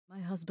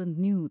husband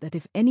knew that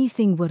if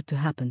anything were to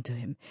happen to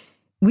him,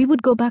 we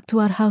would go back to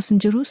our house in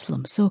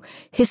Jerusalem, so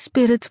his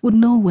spirit would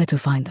know where to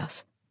find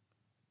us.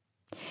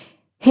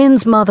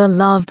 Hind's mother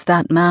loved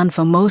that man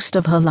for most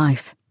of her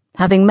life,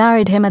 having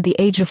married him at the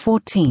age of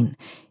 14,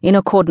 in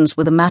accordance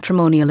with a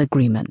matrimonial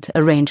agreement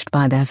arranged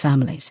by their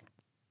families.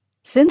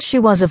 Since she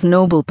was of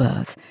noble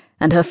birth,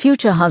 and her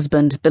future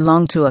husband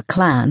belonged to a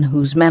clan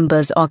whose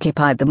members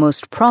occupied the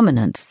most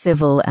prominent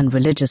civil and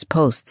religious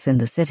posts in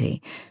the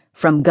city,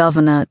 from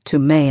governor to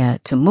mayor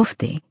to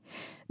mufti,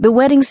 the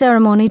wedding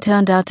ceremony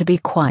turned out to be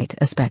quite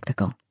a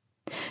spectacle.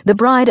 The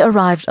bride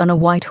arrived on a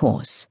white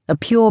horse, a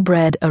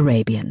purebred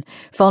Arabian,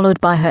 followed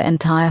by her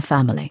entire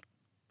family.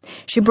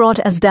 She brought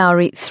as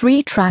dowry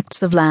 3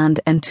 tracts of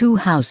land and 2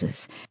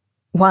 houses,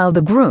 while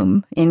the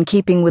groom, in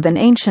keeping with an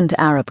ancient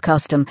Arab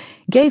custom,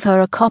 gave her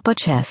a copper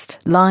chest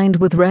lined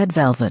with red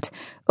velvet,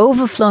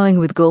 overflowing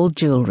with gold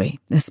jewelry,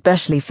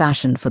 especially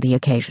fashioned for the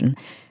occasion,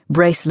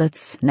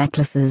 bracelets,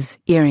 necklaces,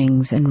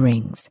 earrings, and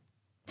rings.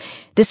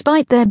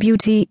 Despite their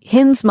beauty,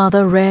 Hind's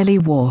mother rarely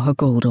wore her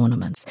gold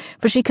ornaments,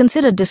 for she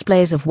considered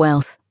displays of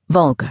wealth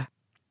vulgar.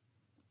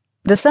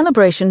 The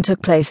celebration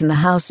took place in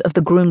the house of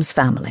the groom's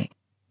family,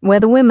 where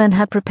the women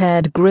had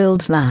prepared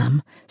grilled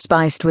lamb,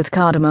 spiced with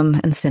cardamom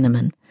and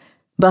cinnamon,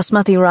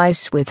 basmati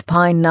rice with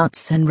pine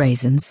nuts and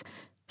raisins,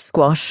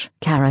 squash,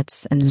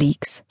 carrots, and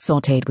leeks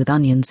sautéed with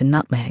onions and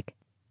nutmeg,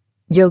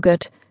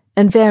 yogurt,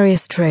 and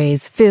various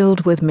trays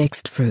filled with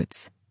mixed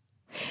fruits.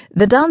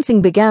 The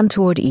dancing began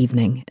toward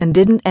evening and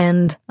didn't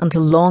end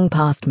until long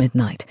past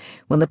midnight,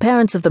 when the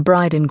parents of the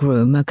bride and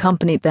groom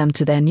accompanied them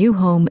to their new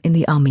home in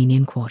the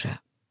Armenian Quarter.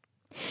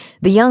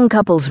 The young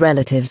couple's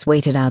relatives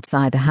waited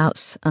outside the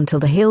house until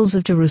the hills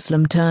of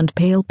Jerusalem turned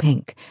pale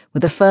pink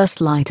with the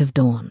first light of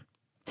dawn.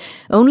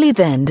 Only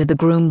then did the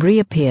groom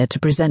reappear to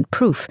present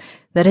proof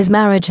that his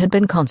marriage had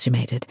been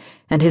consummated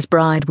and his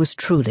bride was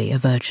truly a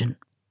virgin.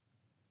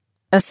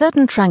 A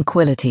certain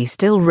tranquility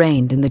still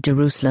reigned in the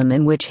Jerusalem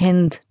in which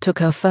Hind took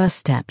her first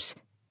steps.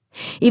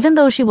 Even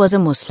though she was a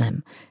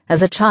Muslim,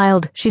 as a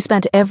child she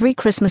spent every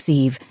Christmas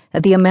Eve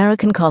at the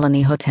American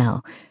Colony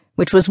Hotel,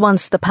 which was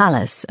once the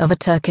palace of a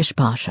Turkish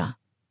pasha.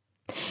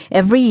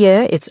 Every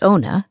year its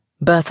owner,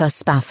 Bertha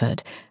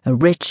Spafford, a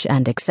rich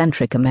and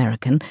eccentric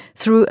American,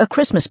 threw a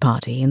Christmas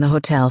party in the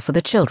hotel for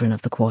the children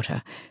of the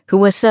quarter, who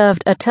were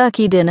served a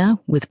turkey dinner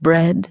with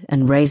bread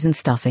and raisin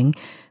stuffing,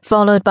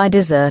 followed by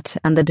dessert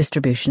and the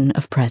distribution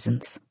of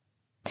presents.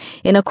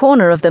 In a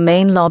corner of the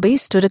main lobby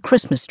stood a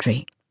Christmas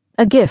tree,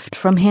 a gift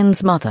from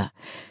Hind's mother,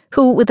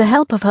 who, with the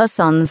help of her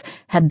sons,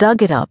 had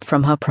dug it up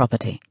from her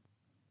property.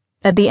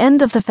 At the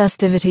end of the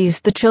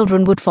festivities, the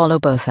children would follow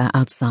Bertha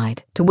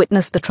outside to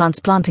witness the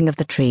transplanting of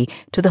the tree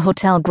to the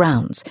hotel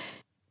grounds,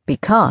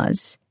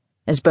 because,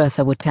 as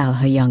Bertha would tell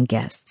her young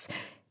guests,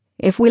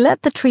 if we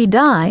let the tree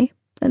die,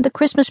 then the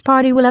Christmas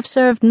party will have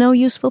served no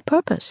useful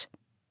purpose.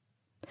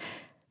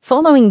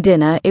 Following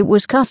dinner, it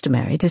was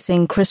customary to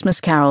sing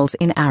Christmas carols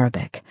in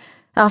Arabic,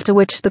 after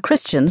which the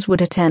Christians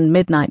would attend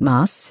midnight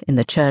mass in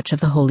the Church of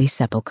the Holy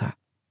Sepulchre.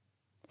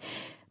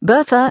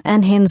 Bertha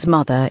and Hind's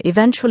mother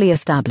eventually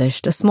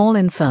established a small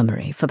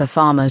infirmary for the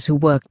farmers who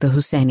worked the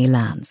Husseini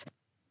lands.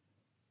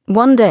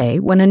 One day,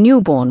 when a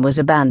newborn was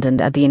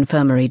abandoned at the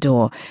infirmary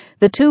door,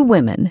 the 2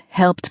 women,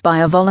 helped by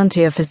a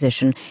volunteer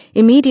physician,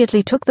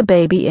 immediately took the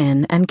baby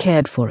in and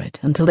cared for it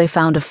until they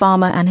found a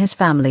farmer and his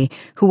family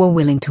who were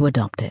willing to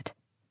adopt it.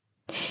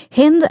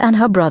 Hind and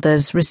her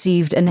brothers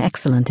received an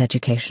excellent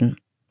education.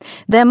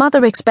 Their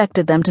mother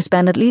expected them to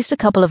spend at least a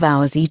couple of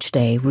hours each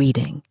day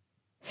reading.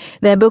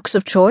 Their books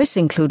of choice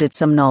included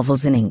some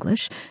novels in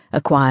English,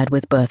 acquired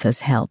with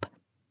Bertha's help.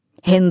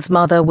 Hind's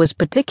mother was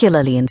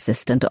particularly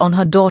insistent on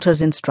her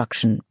daughter's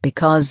instruction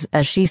because,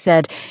 as she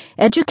said,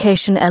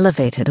 education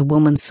elevated a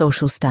woman's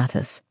social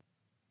status.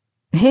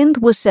 Hind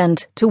was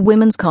sent to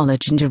women's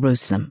college in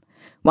Jerusalem,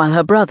 while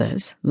her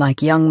brothers,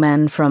 like young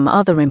men from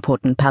other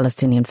important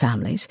Palestinian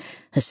families,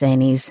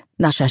 Husseinis,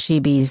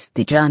 Nashashibis,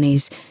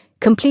 Tijanis,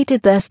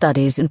 completed their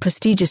studies in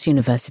prestigious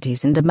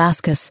universities in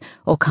Damascus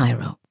or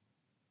Cairo.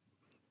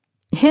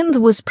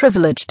 Hind was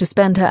privileged to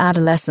spend her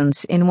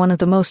adolescence in one of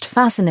the most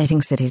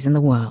fascinating cities in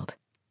the world.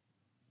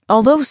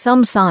 Although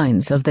some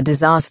signs of the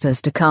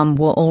disasters to come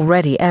were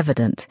already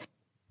evident,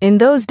 in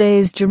those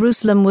days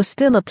Jerusalem was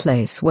still a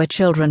place where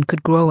children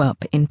could grow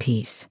up in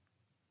peace.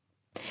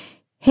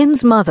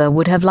 Hind's mother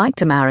would have liked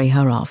to marry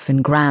her off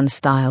in grand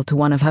style to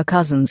one of her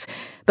cousins,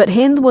 but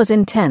Hind was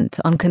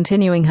intent on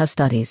continuing her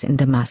studies in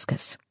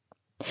Damascus.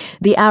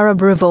 The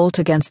Arab revolt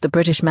against the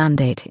British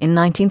Mandate in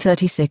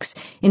 1936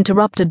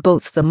 interrupted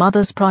both the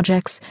mother's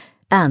projects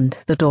and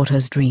the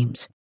daughter's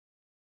dreams.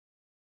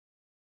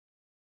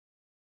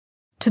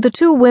 To the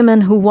 2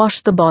 women who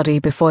washed the body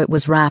before it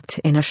was wrapped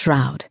in a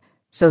shroud,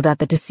 so that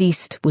the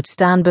deceased would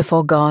stand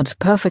before God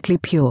perfectly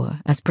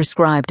pure as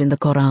prescribed in the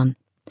Quran,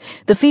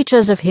 the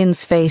features of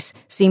Hind's face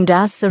seemed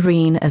as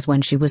serene as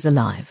when she was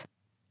alive,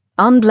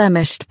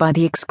 unblemished by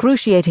the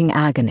excruciating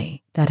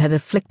agony that had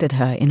afflicted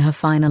her in her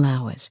final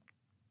hours.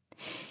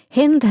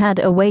 Hind had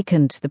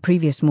awakened the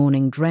previous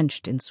morning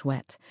drenched in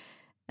sweat,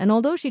 and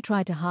although she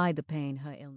tried to hide the pain her illness